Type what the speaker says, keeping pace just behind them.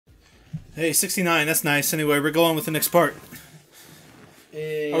Hey, 69, that's nice. Anyway, we're going with the next part.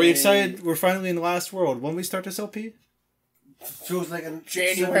 Are we excited? We're finally in the last world. When we start this LP? Feels like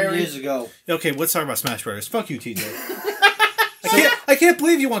January 7 years ago. Okay, let's talk about Smash Brothers. Fuck you, TJ. I can't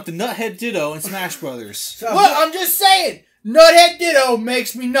believe you want the Nuthead Ditto in Smash Brothers. Look, I'm just saying, Nuthead Ditto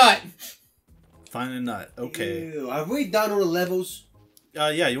makes me nut. Find a nut. Okay. Ew, have we done all the levels? Yeah,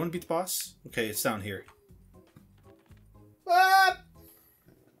 you want to beat the boss? Okay, it's down here.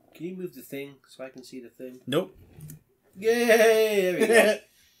 Can you move the thing so I can see the thing? Nope. Yay! There we go.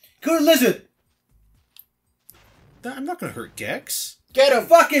 Good lizard! I'm not gonna hurt Gex. Get him.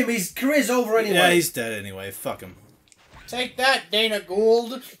 Fuck him, his career's over anyway. Yeah, he's dead anyway. Fuck him. Take that, Dana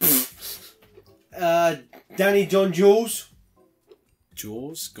Gould. Danny John Jules.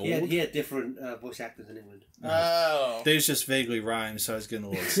 Jules? Gold? He had different voice actors in England. Oh. They just vaguely rhymed, so I was getting a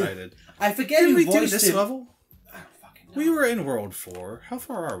little excited. I forget Did who we do voiced this him. level? I don't fucking know. We were in World 4. How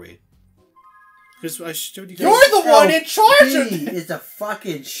far are we? Because I showed you guys... You're the one in charge of He it. is a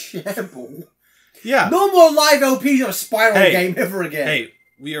fucking shamble. Yeah. No more live LPs of a Spyro game ever again. Hey,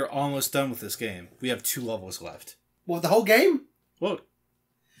 we are almost done with this game. We have 2 levels left. What, the whole game? Look.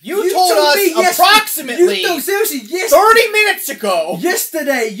 You told us approximately seriously, 30 minutes ago.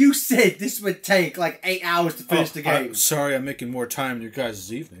 Yesterday, you said this would take like 8 hours to finish the game. I'm sorry I'm making more time in your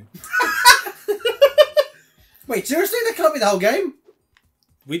guys' evening. Wait, seriously? That can't be the whole game?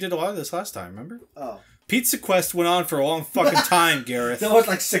 We did a lot of this last time, remember? Oh. Pizza Quest went on for a long fucking time, Gareth. There was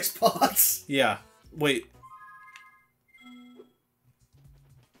like 6 parts. Yeah. Wait.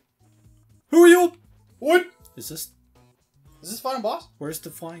 Who are you? What? Is this final boss? Where's the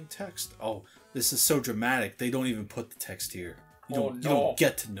flying text? Oh, this is so dramatic. They don't even put the text here. You Oh, don't, no. you don't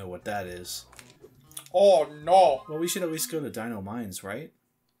get to know what that is. Oh no. Well, we should at least go to Dino Mines, right?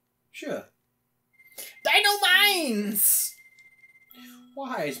 Sure. Dino Mines!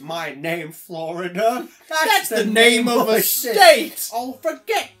 Why is my name Florida? That's the name of a state! Oh,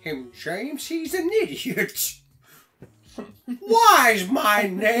 forget him, James. He's an idiot. Why is my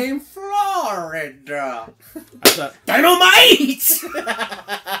name Florida? I thought Dynamite!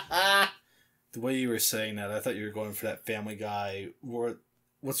 the way you were saying that, I thought you were going for that Family Guy.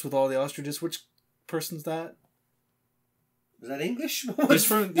 What's with all the ostriches? Which person's that? Is that English? It's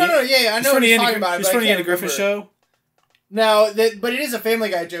from No, yeah, I know what you're talking about. It's from the Andy Griffith Show. No, but it is a Family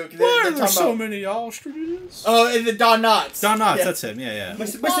Guy joke. Why are there so many ostriches? Oh, and the Don Knotts. Don Knotts, Yeah. that's him. Yeah.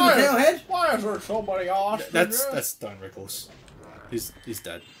 Mr. Tailhead? Why is there so many ostriches? That's Don Rickles. He's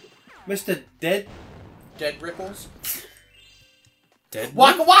dead. Mr. Dead? Dead Rickles. Dead.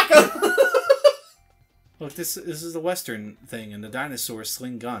 Waka Waka! Look, this is the Western thing, and the dinosaurs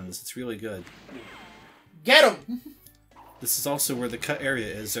sling guns. It's really good. Get him! This is also where the cut area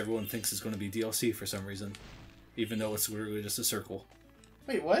is. Everyone thinks it's going to be DLC for some reason, even though it's literally just a circle.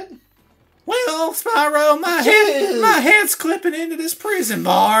 Wait, what? Well, Spyro, my head's clipping into this prison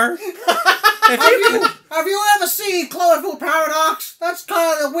bar. Have you ever seen Cloverfield Paradox? That's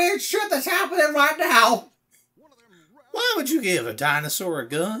kind of the weird shit that's happening right now. Why would you give a dinosaur a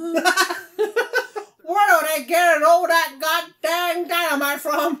gun? Where are they getting all that goddamn dynamite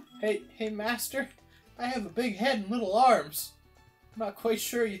from? Hey, Master. I have a big head and little arms. I'm not quite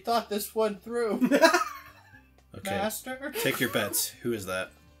sure you thought this one through. Okay, Master? take your bets. Who is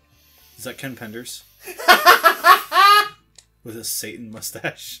that? Is that Ken Penders? With a Satan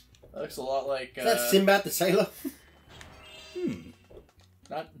mustache? That looks a lot like, Is that Sinbad the Sailor?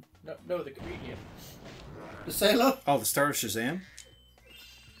 No, the comedian. The Sailor? Oh, the Star of Shazam?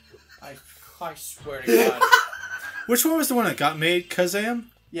 I swear to God. Which one was the one that got made? Kazam?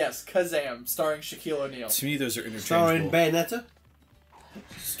 Yes, Kazam, starring Shaquille O'Neal. To me, those are Starring interchangeable. Bayonetta?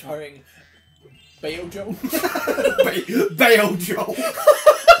 Starring Bayo-Joe. Bayo-Joe.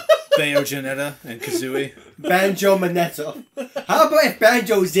 Bayo Janetta and Kazooie. Banjo Manetta. How about if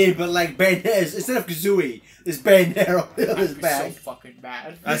Banjo's in, but like Bayonetta's, instead of Kazooie, there's Bayonetta on his So back. fucking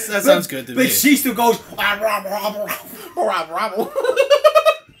bad. That sounds good to me. But she still goes, Johnny Bravo.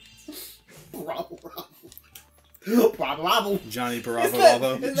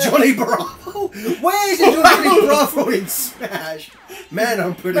 Johnny Bravo? Where is it Johnny Bravo in Smash? Man,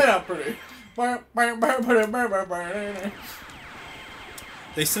 I'm pretty.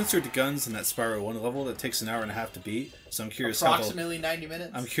 They censored the guns in that Spyro 1 level that takes an hour and a half to beat, so I'm curious Approximately 90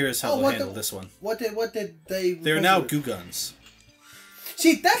 minutes. I'm curious how they'll handle this one. What did they... They're now goo guns.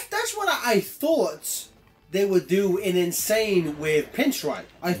 See, that's what I thought they would do in Insane with Pinstripe.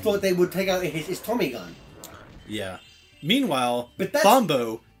 I thought they would take out his Tommy gun. Yeah. Meanwhile,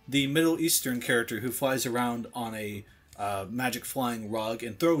 Bombo, the Middle Eastern character who flies around on a magic flying rug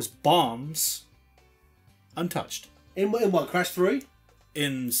and throws bombs, untouched. In what, Crash 3?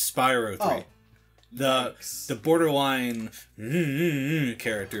 in Spyro 3. Oh. The borderline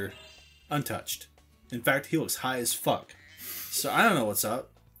character, untouched. In fact, he looks high as fuck. So I don't know what's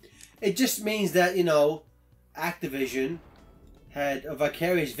up. It just means that, you know, Activision had,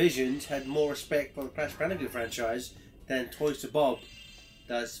 Vicarious Visions had more respect for the Crash Bandicoot franchise than Toys to Bob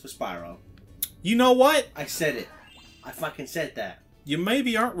does for Spyro. You know what? I said it. I fucking said that. You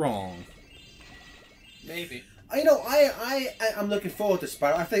maybe aren't wrong. Maybe. You know, I'm looking forward to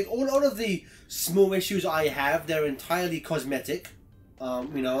Spyro. I think all of the small issues I have, they're entirely cosmetic.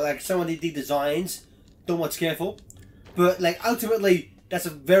 You know, like some of the designs, don't want careful. But, like, ultimately, that's a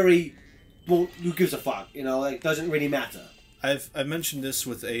very... Well, who gives a fuck? You know, like, doesn't really matter. I've mentioned this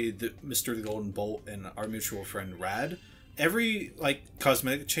with Mr. the Golden Bolt and our mutual friend Rad. Every, like,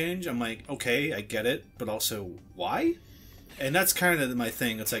 cosmetic change, I'm like, okay, I get it, but also, why? And that's kind of my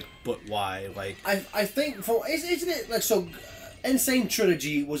thing. It's like, but why? Like, I think isn't it like so? Insane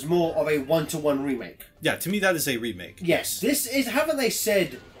Trilogy was more of a one-to-one remake. Yeah, to me that is a remake. Yes, this is. Haven't they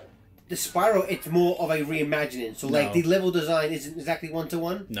said the Spyro? It's more of a reimagining. So like the level design isn't exactly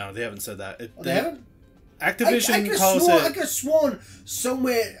one-to-one. No, they haven't said that. They haven't. Activision calls it. I could have sworn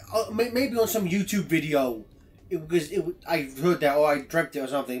somewhere, maybe on some YouTube video. I heard that or I dreamt it or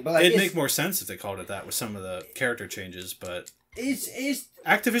something. But like, it'd make more sense if they called it that with some of the character changes. But is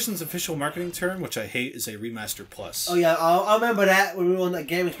Activision's official marketing term, which I hate, is a remaster plus. Oh yeah, I remember that when we were on that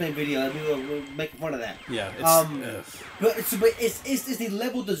Game Explain video. We were making fun of that. Yeah, but it's the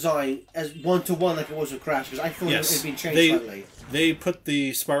level design as one-to-one like it was with Crash, because I thought it had been changed slightly. They put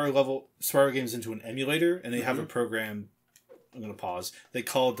the Spyro games into an emulator, and they have a program. I'm gonna pause. They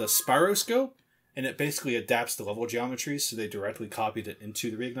call it the Spyroscope. And it basically adapts the level geometry, so they directly copied it into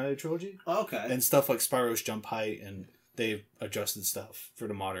the Reignited Trilogy. Oh, okay. And stuff like Spyro's jump height, and they've adjusted stuff for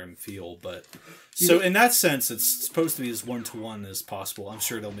the modern feel. But so in that sense, it's supposed to be as one-to-one as possible. I'm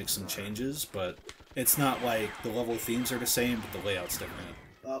sure they'll make some changes, but it's not like the level themes are the same, but the layout's different.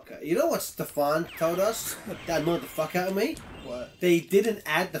 Okay. You know what Stefan told us? That annoyed the fuck out of me? What? They didn't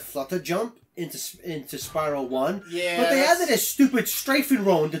add the flutter jump into Spyro 1. Yeah. But they added a stupid strafing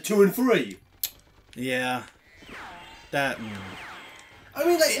roll into 2 and 3. Yeah, that. I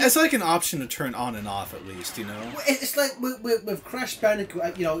mean, like, it's like an option to turn on and off at least, you know. It's like with Crash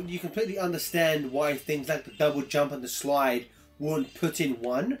Bandicoot, you know, you completely understand why things like the double jump and the slide weren't put in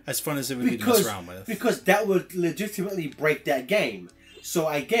 1. As fun as it would be to mess around with, because that would legitimately break that game. So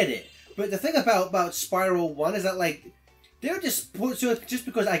I get it, but the thing about Spyro 1 is that like they were just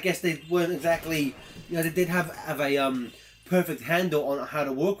because I guess they weren't exactly, you know, they didn't have a perfect handle on how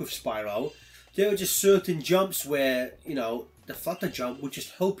to work with Spyro. There were just certain jumps where, you know, the flutter jump would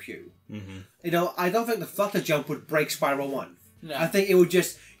just help you. Mm-hmm. You know, I don't think the flutter jump would break Spyro 1. No. I think it would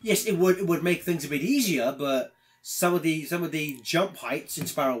just, yes, it would make things a bit easier, but some of the jump heights in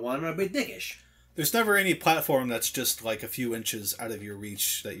Spyro 1 are a bit dickish. There's never any platform that's just like a few inches out of your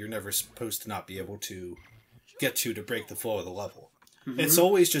reach that you're never supposed to not be able to get to break the flow of the level. Mm-hmm. It's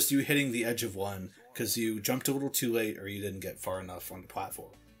always just you hitting the edge of one because you jumped a little too late or you didn't get far enough on the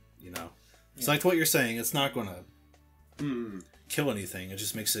platform, you know? It's like what you're saying. It's not going to kill anything. It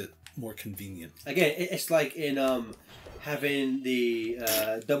just makes it more convenient. Again, it's like in having the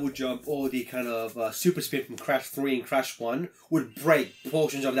double jump or the kind of super spin from Crash 3 and Crash 1 would break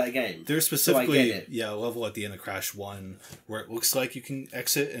portions of that game. There's specifically a level at the end of Crash 1 where it looks like you can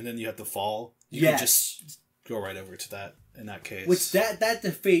exit and then you have to fall. You can just go right over to that in that case. Which that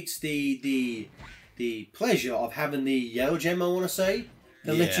defeats the pleasure of having the yellow gem, I want to say.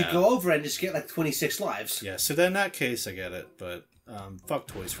 They'll let you go over and just get like 26 lives. Yeah, so then in that case, I get it. But fuck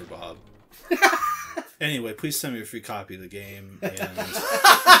Toys for Bob. Anyway, please send me a free copy of the game. And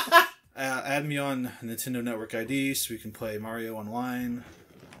add me on Nintendo Network ID so we can play Mario online.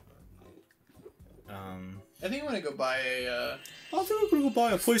 I think I'm going to go buy a... I think I'm going to go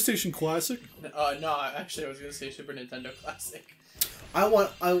buy a PlayStation Classic. No, actually I was going to say Super Nintendo Classic. I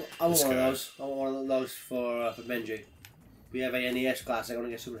want one of those. I want one of those for Benji. We have a NES Classic. I want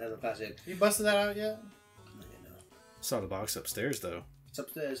to get Super Nintendo Classic. You busted that out yet? No. Saw the box upstairs though. It's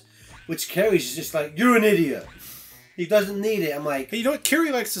upstairs. Which Kerry's just like, you're an idiot. He doesn't need it. I'm like, hey, you know what?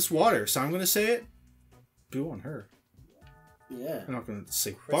 Kerry likes this water, so I'm going to say it. Boo on her. Yeah. I'm not going to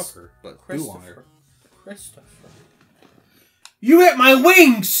say fuck her, but boo on her. Christopher. You ate my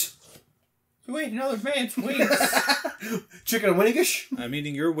wings! You ate another man's wings. Chicken and winnigish? I'm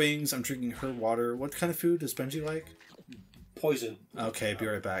eating your wings. I'm drinking her water. What kind of food does Benji like? Poison. Okay, be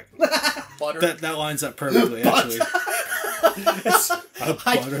right back. Butter. That lines up perfectly, actually.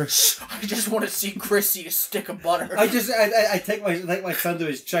 Butter. I just want to see Chris eat a stick of butter. I take my son to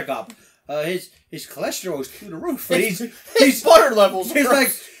his checkup, his cholesterol's through the roof. And his butter levels. He's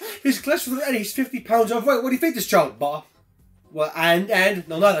like, his cholesterol, and he's 50 pounds overweight. What do you think this child? Butter. Well, and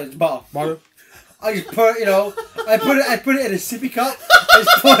no, nothing. It's butter. Butter. I just put, I put it in a sippy cup. I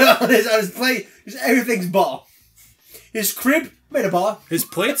just put it on his plate. Just everything's butter. His crib made of butter. His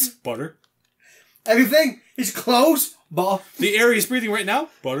plates, butter. Everything. His clothes, butter. The air he's breathing right now,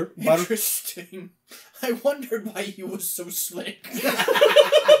 butter. Interesting. I wondered why he was so slick.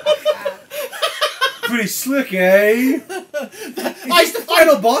 Pretty slick, eh? He's the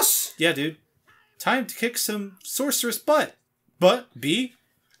final boss. Yeah, dude. Time to kick some sorceress butt. But B,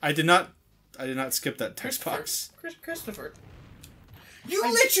 I did not skip that text box. Christopher. You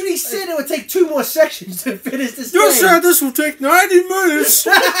literally said it would take 2 more sections to finish this game. You said this will take 90 minutes.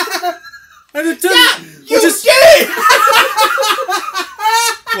 And it didn't. Yeah, you did it!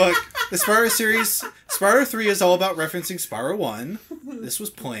 Look, the Spyro series, Spyro 3 is all about referencing Spyro 1. This was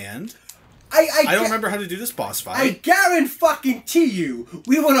planned. I don't remember how to do this boss fight. I guarantee you,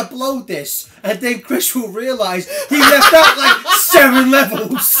 we will upload this, and then Chris will realize he left out like 7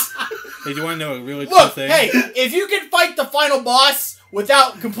 levels. Hey, do you want to know a really cool Look, thing? hey, if you can fight the final boss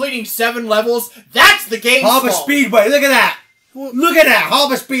without completing 7 levels, that's the game's Harbour fault. Speedway, look at that! Look at that,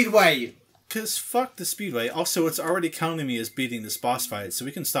 Harbour Speedway! Because fuck the Speedway. Also, it's already counting me as beating this boss fight, so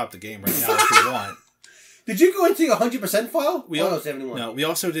we can stop the game right now if we want. Did you go into your 100% file? No, 71. No, we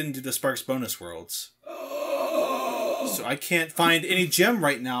also didn't do the Sparks bonus worlds. So I can't find any gem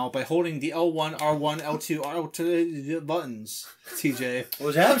right now by holding the L1, R1, L2, R2 buttons. TJ. What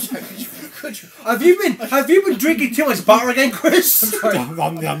was that? Could you? Have you been drinking too much butter again, Chris?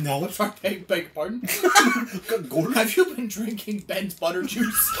 No. Sorry, beg pardon? Have you been drinking Ben's butter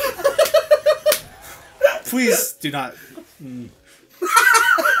juice? Please do not.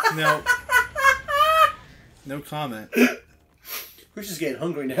 No. No comment. Chris is getting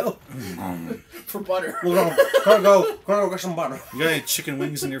hungry now. For butter. We're gonna go get some butter. You got any chicken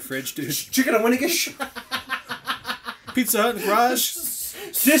wings in your fridge, dude? Chicken and Winnigish. Pizza Hut in the garage?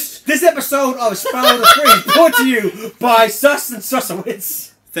 This episode of Spyro the 3 is brought to you by Sus and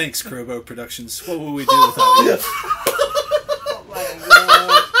Susowitz. Thanks, Crobo Productions. What would we do without you? Oh my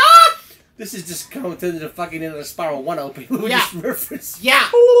god. This is just coming to the fucking end of the Spyro 1 LP. We just referenced. Yeah.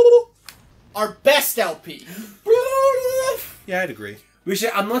 Our best LP. Yeah, I'd agree.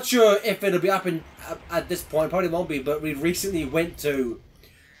 I'm not sure if it'll be up at this point. Probably won't be. But we recently went to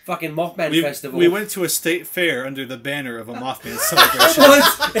fucking Mothman Festival. We went to a state fair under the banner of a Mothman celebration.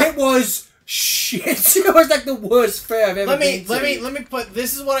 It was shit. It was like the worst fair I've ever been to. Let me put.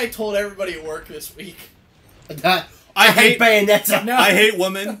 This is what I told everybody at work this week. I hate Bayonetta. No. I hate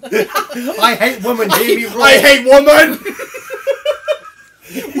women. I hate women. Hear me wrong. I hate woman.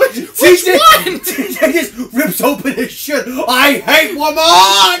 Which one? TJ just rips open his shirt. I hate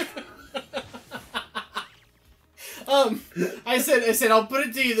woman. I said I'll put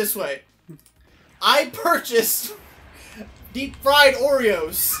it to you this way. I purchased deep fried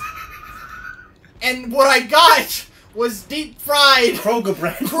Oreos, and what I got was deep fried Kroger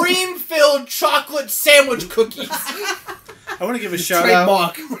brand cream-filled chocolate sandwich cookies. I want to give a shout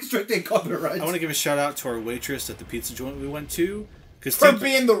out. Restricted copyright. I want to give a shout out to our waitress at the pizza joint we went to. For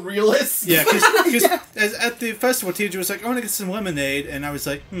being the realist? Yeah, because at the festival, TJ was like, I want to get some lemonade, and I was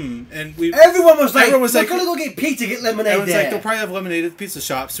like, And everyone was like, we're gonna go get pizza, get lemonade. Everyone's like, they'll probably have lemonade at the pizza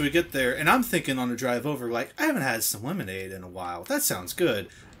shop. So we get there, and I'm thinking on the drive over, like, I haven't had some lemonade in a while. That sounds good.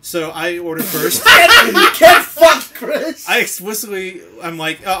 So I ordered first. You can't fuck Chris. I'm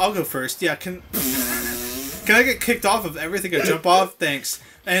like, I'll go first. Yeah, can I get kicked off of everything? I jump off? Thanks.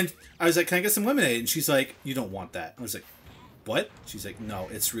 And I was like, can I get some lemonade? And she's like, you don't want that. I was like, what? She's like, no,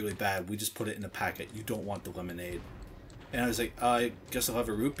 it's really bad. We just put it in a packet. You don't want the lemonade. And I was like, I guess I'll have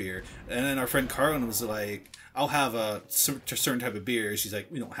a root beer. And then our friend Carlin was like, I'll have a certain type of beer. She's like,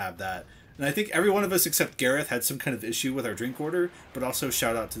 we don't have that. And I think every one of us except Gareth had some kind of issue with our drink order, but also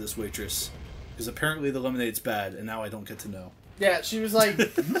shout out to this waitress. Because apparently the lemonade's bad, and now I don't get to know. Yeah, she was like,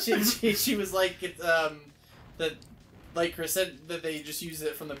 she was like, that, like Chris said, that they just use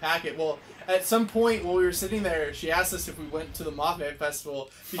it from the packet. Well, at some point while we were sitting there, she asked us if we went to the Mothman Festival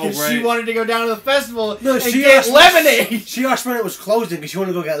because she wanted to go down to the festival and get lemonade. She asked when it was closing because she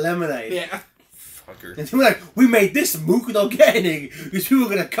wanted to go get lemonade. Yeah. Fucker. And she was like, we made this mook without getting it because people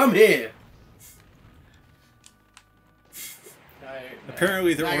were going to come here.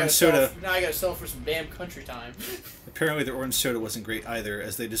 Apparently their orange soda... Now I gotta sell for some damn country time. Apparently their orange soda wasn't great either,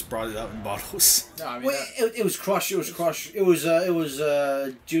 as they just brought it out in bottles. No, I mean... Well, it was Crush, it was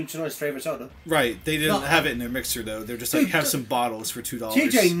June Tonight's favorite soda. Right, they didn't have it in their mixer though. They're just like, have some bottles for $2.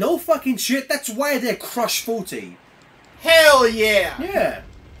 TJ, no fucking shit, that's why they're Crush 40. Hell yeah! Yeah.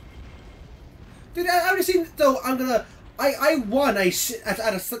 Dude, I already seen. So I'm gonna. I won there's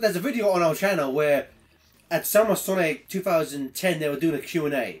a video on our channel where at Summer Sonic 2010 they were doing a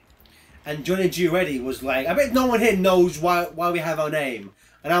Q&A, and Johnny G. Reddy was like, I bet no one here knows why we have our name,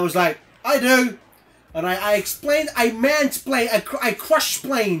 and I was like, I do, and I explained, I mansplained, I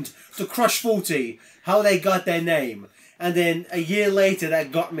crush-plained to Crush 40 how they got their name, and then a year later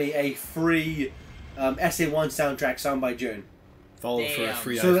that got me a free SA1 soundtrack sung by June. Follow for a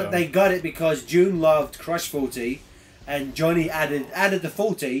free So iPhone. that they got it because June loved Crush 40, and Johnny added the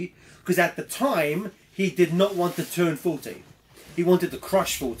 40 because at the time he did not want to turn 40. He wanted to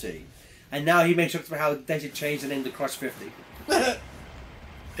Crush 40, and now he makes jokes about how they should change the name to Crush 50.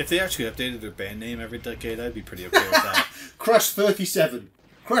 If they actually updated their band name every decade, I'd be pretty okay with that. Crush 37,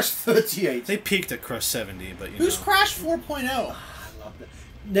 Crush 38. They peaked at Crush 70, but Who's Crash 4.0? I love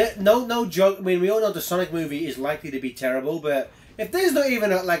that. No joke. I mean, we all know the Sonic movie is likely to be terrible, but if there's not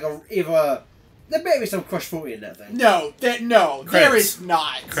even there better be some Crush 40 in that thing. No, there is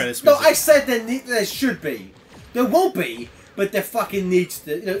not. Credits. No, music. I said there should be. There won't be, but there fucking needs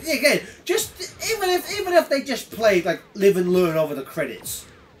to. You know, again, just even if they just played like Live and Learn over the credits.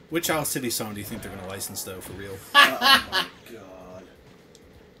 Which Owl City song do you think they're going to license, though, for real? Oh my god!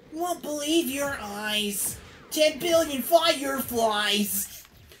 Won't believe your eyes. 10 billion fireflies.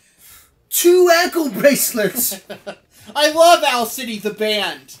 2 ankle bracelets. I love Owl City, the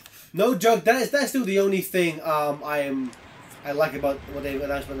band. No joke. That's still the only thing I like about what they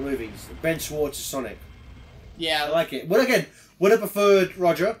announced about the movies. Ben Schwartz is Sonic. Yeah, I like it. Well, again, would have preferred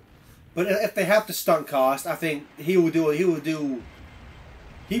Roger, but if they have the stunt cast, I think he will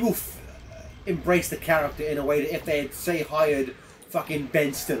embrace the character in a way that if they had, say, hired fucking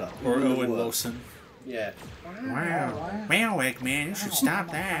Ben Stiller Or Owen Wilson. Yeah. Wow, Eggman, you should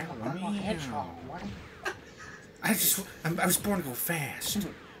stop that. I was born to go fast.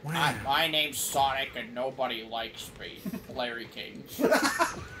 Wow. My name's Sonic and nobody likes me. Larry King.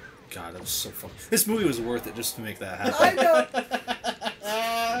 God, that was so fun. This movie was worth it just to make that happen. I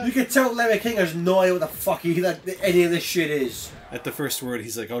know. You can tell Larry King has no idea what the fuck any of this shit is. At the first word,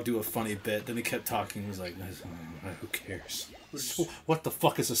 he's like, I'll do a funny bit. Then he kept talking. He was like, who cares? What the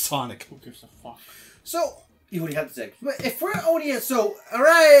fuck is a Sonic? Who gives a fuck? So, you already had to say. But if we're only at,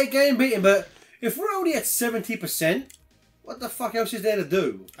 alright, getting beaten, but if we're only at 70%, what the fuck else is there to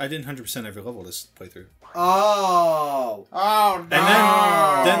do? I didn't 100% every level this playthrough. Oh. Oh, no.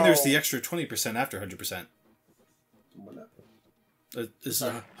 And then there's the extra 20% after 100%. This is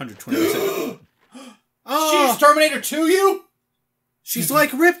 120%. Oh. She's Terminator 2 you? She's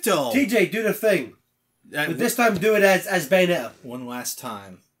like Ripto. TJ, do the thing. But this time do it as Bayonetta. One last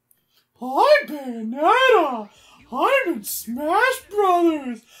time. I'm Bayonetta. I'm in Smash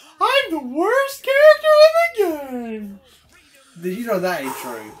Brothers. I'm the worst character in the game. Did you know that ain't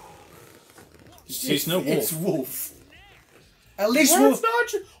true? She's no Wolf. It's Wolf. At least That's Wolf. not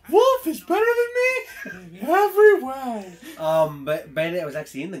true. Wolf is better than me in every way. But Bayonetta was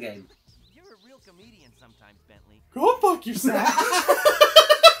actually in the game. You're a real comedian sometimes, Bentley. Go fuck yourself.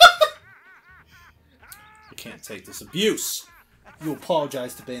 I can't take this abuse. You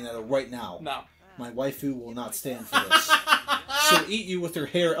apologize to Bayonetta right now. No. My waifu will not stand for this. She'll eat you with her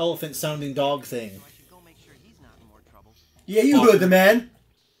hair elephant-sounding dog thing. Yeah, you heard the man.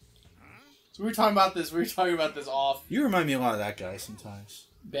 So we were talking about this. Off. You remind me a lot of that guy sometimes.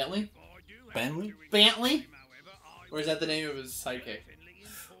 Bentley? Bentley? Or is that the name of his sidekick?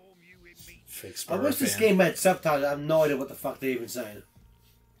 Fake I Spyro wish this fan. game had subtitles. I have no idea what the fuck they're even saying.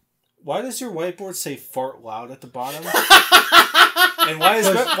 Why does your whiteboard say fart loud at the bottom? And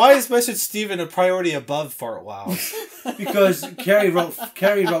why is Message Steven a priority above fart loud? Because Kerry wrote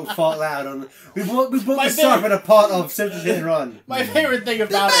fart loud on. We brought this up in a part of Simpsons Hit and Run. My favorite thing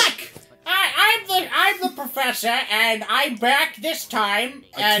about it. I'm the professor, and I'm back this time.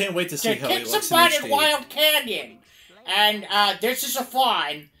 I can't wait to see how he kick looks some in butt HD. in Wild Canyon, and this is a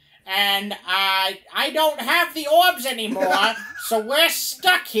fine. And I don't have the orbs anymore, so we're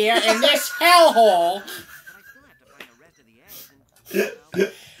stuck here in this hellhole.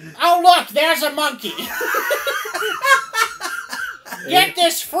 Oh look, there's a monkey. Get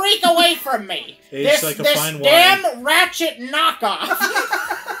this freak away from me. It's This like a fine wine. damn ratchet knockoff.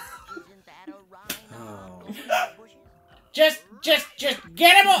 Oh. Just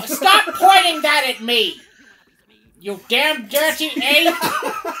get him. Stop pointing that at me. You damn dirty ape.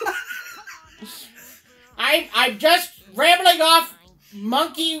 I'm just rambling off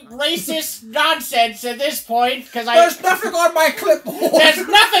monkey racist nonsense at this point because There's nothing on my clipboard. There's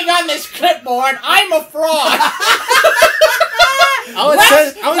nothing on this clipboard. I'm a fraud.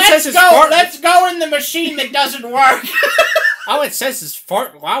 Let's Let's go in the machine that doesn't work. All it says is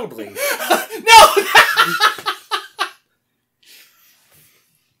fart loudly. No!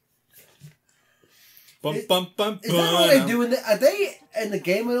 Bum, bum, bum, Is that what they do? Are they in the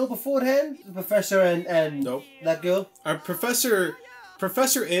game at all beforehand? The professor and Nope. that girl? Our professor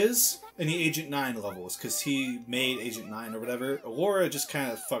is in the Agent 9 levels, because he made Agent 9 or whatever. Aurora just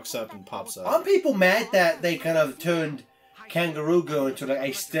kind of fucks up and pops up. Aren't people mad that they kind of turned Kangaroo Girl into like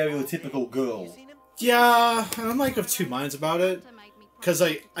a stereotypical girl? Yeah, I'm like of two minds about it. Because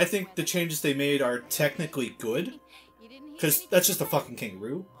I think the changes they made are technically good. Because that's just a fucking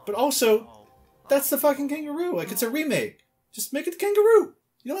kangaroo. But also, that's the fucking kangaroo. Like, it's a remake. Just make it the kangaroo.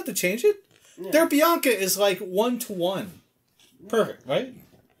 You don't have to change it. Yeah. Their Bianca is like 1-to-1. Perfect, right?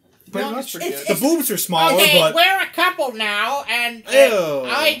 Pretty much. The boobs are smaller, okay, but... we're a couple now, and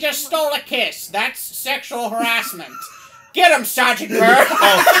I just stole a kiss. That's sexual harassment. Get him, Sergeant Bird.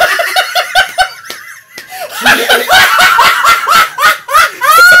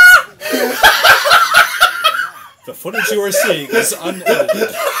 The footage you are seeing is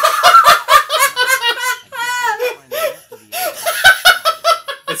unedited.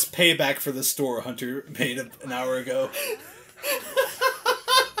 It's payback for the store Hunter made an hour ago.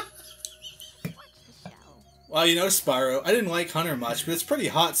 Well, you know, Spyro, I didn't like Hunter much, but it's pretty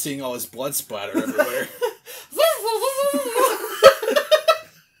hot seeing all his blood splatter everywhere.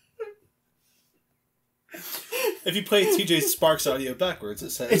 If you play TJ Sparks audio backwards, it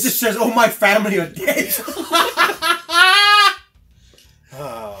just says, "Oh, my family are dead."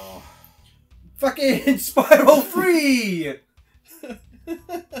 Oh. Fucking Spyro 3!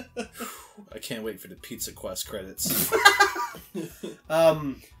 I can't wait for the Pizza Quest credits. I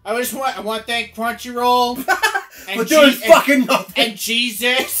want to thank Crunchyroll and for doing fucking nothing. And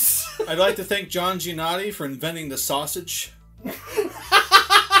Jesus. I'd like to thank John Giannotti for inventing the sausage.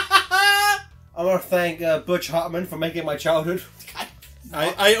 I want to thank Butch Hartman for making my childhood.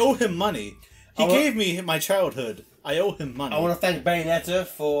 I owe him money. He gave me my childhood. I owe him money. I want to thank Bayonetta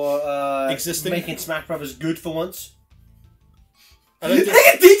for existing, making Smash Brothers good for once. I'd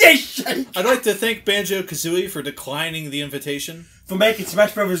like to thank Banjo-Kazooie for declining the invitation. For making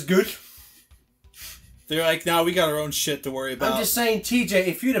Smash Brothers good. They're like, nah, we got our own shit to worry about. I'm just saying, TJ,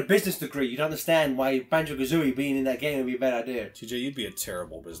 if you had a business degree, you'd understand why Banjo-Kazooie being in that game would be a bad idea. TJ, you'd be a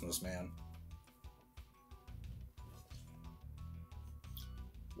terrible businessman.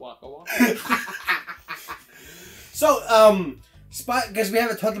 Waka waka. So, because we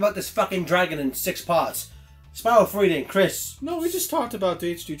haven't talked about this fucking dragon in 6 parts. Spyro 3 then, Chris. No, we just talked about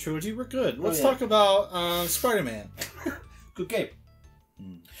the HD trilogy. We're good. Let's talk about Spider-Man. Good game.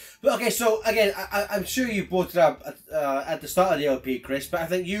 But okay, so again, I'm sure you brought it up at the start of the LP, Chris, but I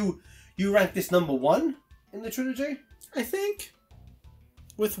think you ranked this number 1 in the trilogy? I think.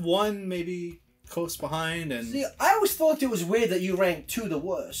 With 1 maybe close behind. And see, I always thought it was weird that you ranked 2 the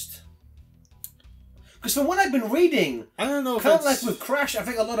worst. Because from what I've been reading, I don't know if kind of like with Crash, I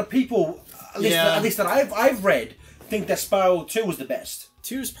think a lot of people, at least that I've read, think that Spyro 2 was the best.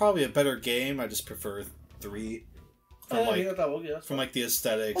 2 is probably a better game. I just prefer 3. From like the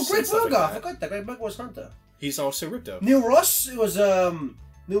aesthetics. Oh, Greg Berger! I forgot that. Greg Berger was Hunter. He's also Ripto. Neil Ross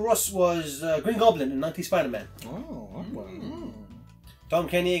was Green Goblin in 90 Spider-Man. Oh, Tom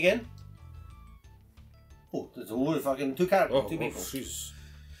Kenny again. Oh, there's all the fucking 2 characters, 2 people. Jeez.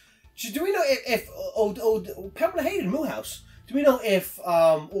 Do we know if Pamela Hayden, Millhouse? Do we know if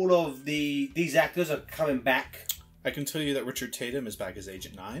all of these actors are coming back? I can tell you that Richard Tatum is back as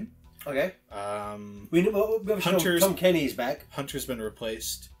Agent 9. Okay. We know Tom Kenny is back. Hunter's been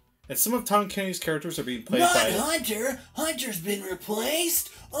replaced. And some of Tom Kenny's characters are being played by... Not Hunter! Hunter's been replaced?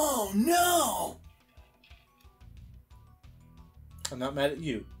 Oh no! I'm not mad at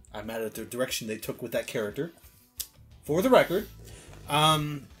you. I'm mad at the direction they took with that character. For the record,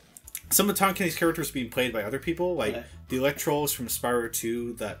 some of Tom Kenny's characters are being played by other people, like the Electros from Spyro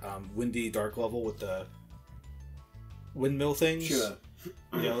 2, that windy dark level with the windmill things. Sure.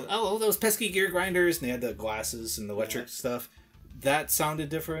 You know, oh, those pesky gear grinders, and they had the glasses and the electric stuff. That sounded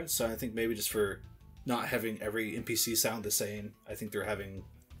different, so I think maybe just for not having every NPC sound the same, I think they're having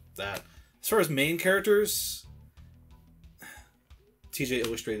that. As far as main characters, TJ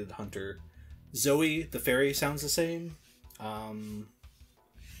illustrated Hunter. Zoe, the fairy, sounds the same. I'm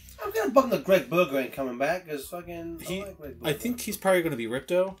kind of bummed that Greg Berger ain't coming back, because fucking... I think he's probably going to be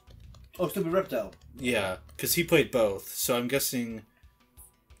Ripto. Oh, still be Ripto? Yeah, because he played both, so I'm guessing...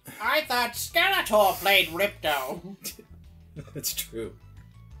 I thought Skeletor played Ripto. That's true.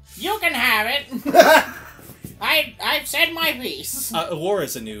 You can have it. I've said my piece.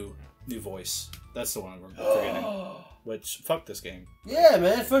 Alora's a new voice. That's the one I'm forgetting. Which, fuck this game. Yeah,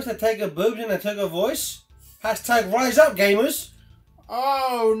 man. First I take her boobs and I took her voice. Hashtag rise up, gamers.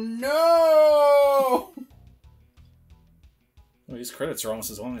 Oh no! Well, these credits are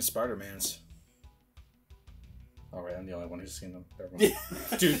almost as long as Spider-Man's. Alright, I'm the only one who's seen them.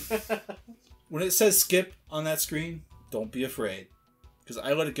 Dude, when it says skip on that screen, don't be afraid. Because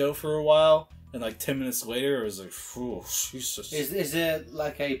I let it go for a while, and like 10 minutes later, it was like, oh, Jesus. Is it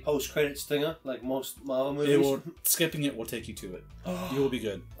like a post-credit stinger, like most Marvel movies? Skipping it will take you to it. You will be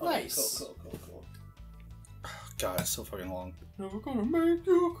good. Nice. Cool. God, it's so fucking long. Never gonna make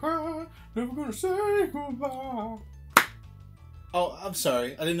you cry. Never gonna say goodbye. Oh, I'm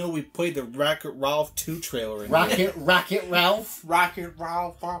sorry. I didn't know we played the Wreck-It Ralph 2 trailer. Rocket Ralph. Rocket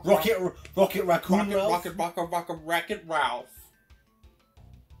Ralph. Rocket Raccoon Ralph. Rocket Ralph.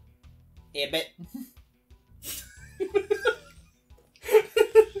 Ibbit.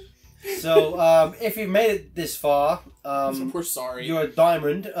 So, if you've made it this far, we're sorry. you're a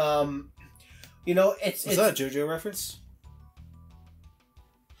diamond. You know, it's Is that a JoJo reference?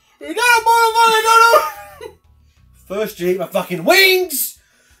 You got a motherfucker, First you eat my fucking wings,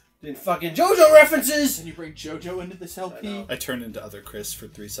 then fucking JoJo references. Can you bring JoJo into this LP? I turned into other Chris for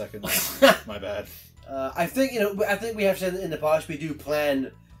 3 seconds. My bad. I think we have said in the past we do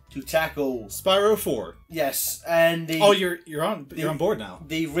plan to tackle Spyro 4. Yes, and the You're on board now.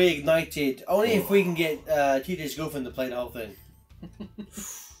 the Reignited. Only if we can get TJ's girlfriend to play the whole thing.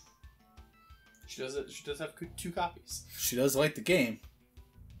 She does have 2 copies. She does like the game.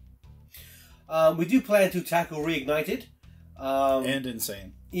 We do plan to tackle Reignited. And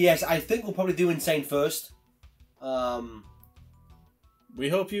Insane. Yes, I think we'll probably do Insane first. We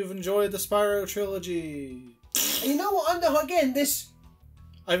hope you've enjoyed the Spyro trilogy. You know what? Again, this...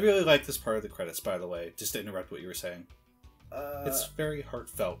 I really like this part of the credits, by the way. Just to interrupt what you were saying. It's very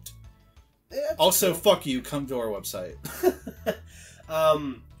heartfelt. Also, fuck you. Come to our website.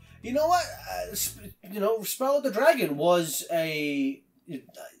 You know what? Spyro the Dragon was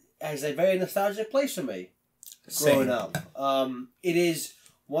has a very nostalgic place for me growing up. It is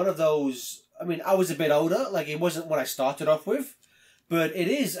one of those. I mean, I was a bit older. Like, it wasn't what I started off with, but it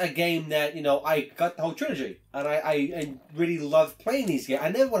is a game that I got the whole trilogy, and I really loved playing these games. I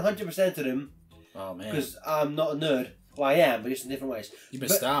never 100%ed them. Oh man, because I'm not a nerd. Well, I am, but just in different ways. You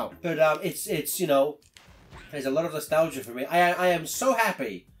missed out. But it's there's a lot of nostalgia for me. I am so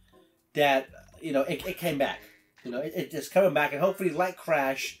happy that it came back. It's coming back, and hopefully, like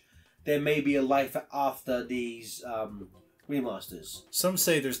Crash, there may be a life after these remasters. Some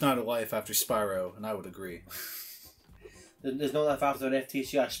say there's not a life after Spyro, and I would agree. There's no life after an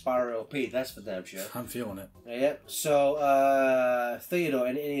FTCR Spyro LP. That's for damn sure. I'm feeling it. Yeah. So, Theodore,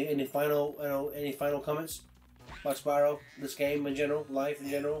 any final comments about Spyro, this game in general, life in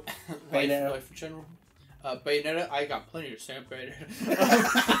general, Bayonetta? Life in general. Bayonetta, I got plenty to say about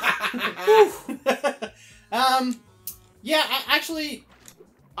Bayonetta. Yeah,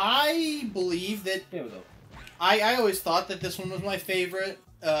 I believe that. Here we go. I always thought that this one was my favorite.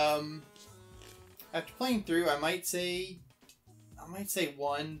 After playing through, I might say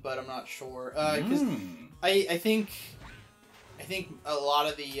 1, but I'm not sure. Because I think a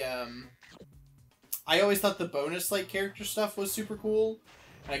lot of the I always thought the bonus character stuff was super cool,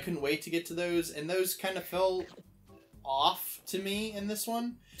 and I couldn't wait to get to those. And those kind of fell off to me in this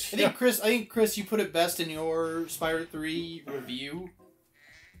one. I think Chris, you put it best in your Spyro 3 review.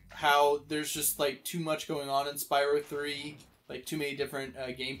 How there's just too much going on in Spyro 3, too many different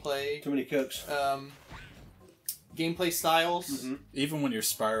gameplay. Too many cooks. Gameplay styles. Mm-hmm. Even when you're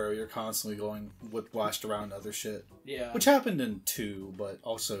Spyro, you're constantly going whiplashed around other shit. Yeah. Which happened in 2, but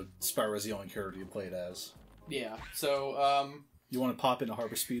also Spyro's the only character you played as. Yeah. So, you want to pop into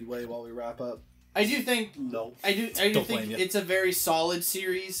Harbor Speedway while we wrap up? I do think... No. I do think it's a very solid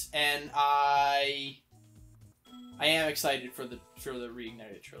series, and I am excited for the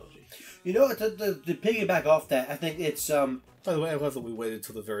Reignited trilogy. You know, to piggyback off that, I think it's... By the way, I love that we waited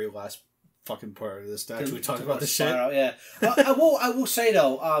till the very last fucking part of this to actually talk about the shit. Yeah. I will say,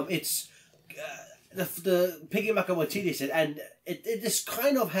 though, it's... the piggyback on what TD said, and it just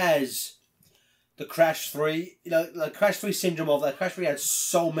kind of has the Crash 3... the Crash 3 syndrome of... Crash 3 had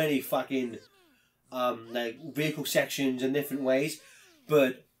so many fucking... vehicle sections in different ways,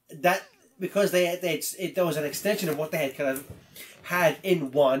 but that because there was an extension of what they had kind of had in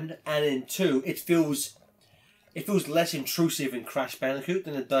 1 and in 2. It feels less intrusive in Crash Bandicoot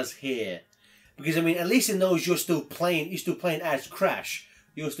than it does here, because I mean, at least in those you're still playing as Crash,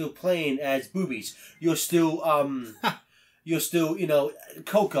 you're still playing as Boobies, you're still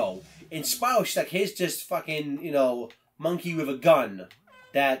Coco. In Spyro, she's here's just fucking monkey with a gun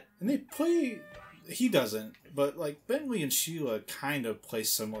that, and they play. He doesn't, but Bentley and Sheila kind of play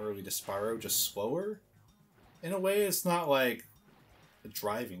similarly to Spyro, just slower. In a way, it's not like a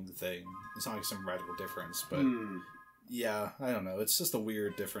driving thing. It's not like some radical difference, but yeah, I don't know. It's just a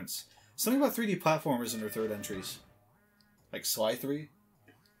weird difference. Something about 3D platformers in their third entries. Like Sly 3.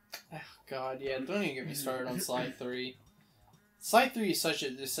 Oh, God, yeah, don't even get me started on Sly 3. Sly 3 is such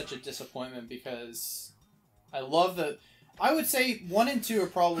a disappointment because I love the... I would say 1 and 2 are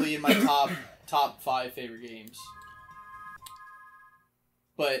probably in my top 5 favorite games.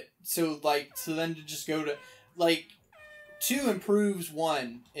 But, so then to just go to... Like, 2 improves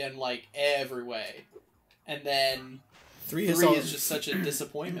 1 in, like, every way. And then 3 is just such a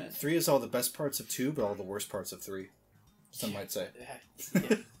disappointment. 3 is all the best parts of 2, but all the worst parts of 3. Some might say.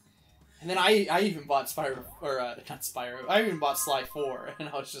 Yeah. And then I even bought Spyro, or not Spyro, I even bought Sly 4, and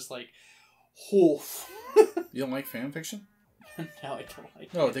I was just like, oof. You don't like fan fiction? No, I don't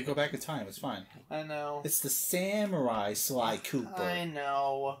like No, it. they go back in time, it's fine. I know. It's the samurai Sly Cooper. I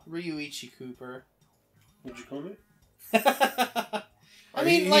know. Ryuichi Cooper. What'd you call me? I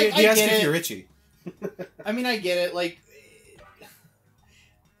mean, like, he I asked get if it. you're Richie. I mean, I get it, like...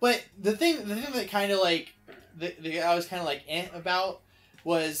 But the thing that kind of, like, I was kind of, like, about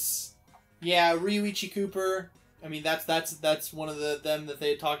was... Yeah, Ryuichi Cooper. I mean, that's one of them that they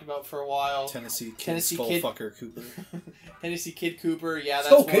had talked about for a while. Tennessee Kid Skullfucker Cooper. Tennessee Kid Cooper. Yeah,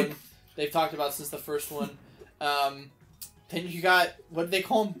 that's Okay. one they've talked about since the first one. Then you got, what did they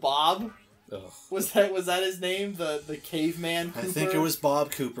call him? Bob? Ugh. Was that his name? The caveman Cooper? I think it was Bob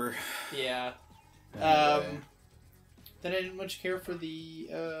Cooper. Yeah. Anyway. Then I didn't much care for the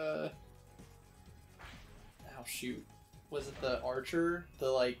oh shoot. Was it the Archer?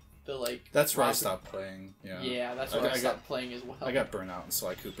 That's where I stopped playing. Yeah. Yeah, that's where I stopped playing as well. I got burnt out in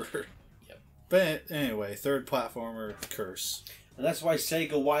Sly Cooper. Yep. But anyway, third platformer, Curse. And that's why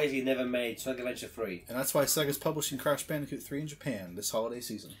Sega wisely never made Sonic Adventure 3. And that's why Sega's publishing Crash Bandicoot 3 in Japan this holiday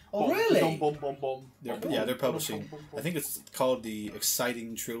season. Oh, really? They're publishing. I think it's called the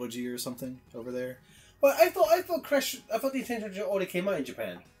Exciting Trilogy or something over there. But I thought the Insane already came out in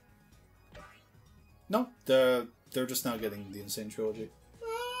Japan. No, they're just now getting the Insane Trilogy.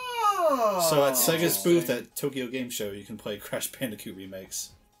 Oh, So at Sega's booth at Tokyo Game Show, you can play Crash Bandicoot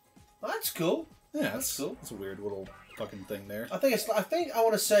remakes. That's cool. Yeah, That's cool. That's a weird little fucking thing there. I think I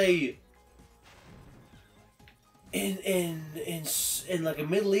want to say in like a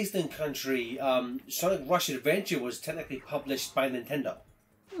Middle Eastern country, Sonic Rush Adventure was technically published by Nintendo.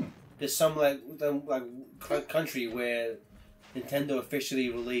 There's some country where Nintendo officially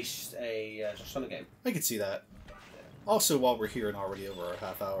released a Sonic game. I could see that. Also, while we're here and already over a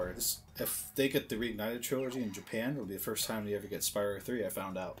half hour, if they get the Reignited Trilogy in Japan, it'll be the first time they ever get Spyro 3, I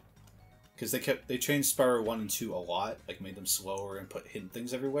found out. Because they changed Spyro 1 and 2 a lot, like made them slower and put hidden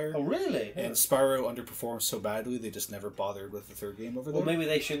things everywhere. Oh, really? And Spyro underperformed so badly, they just never bothered with the third game over there. Well, maybe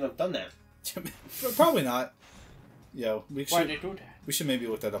they shouldn't have done that. Probably not. Yeah, Why did they do that? we should maybe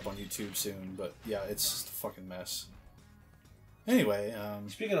look that up on YouTube soon, but yeah, it's just a fucking mess. Anyway,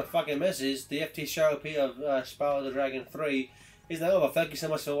 Speaking of fucking messes, the FTCR LP of Spyro the Dragon 3 is now over. Thank you so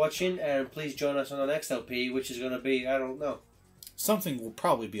much for watching, and please join us on the next LP, which is going to be, I don't know. something will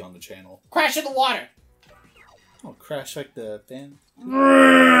probably be on the channel. Crash in the water. Oh, Crash like the band?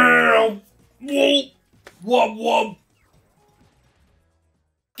 Wub wub.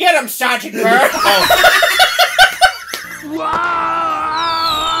 Get him, Sergeant Bird. Oh.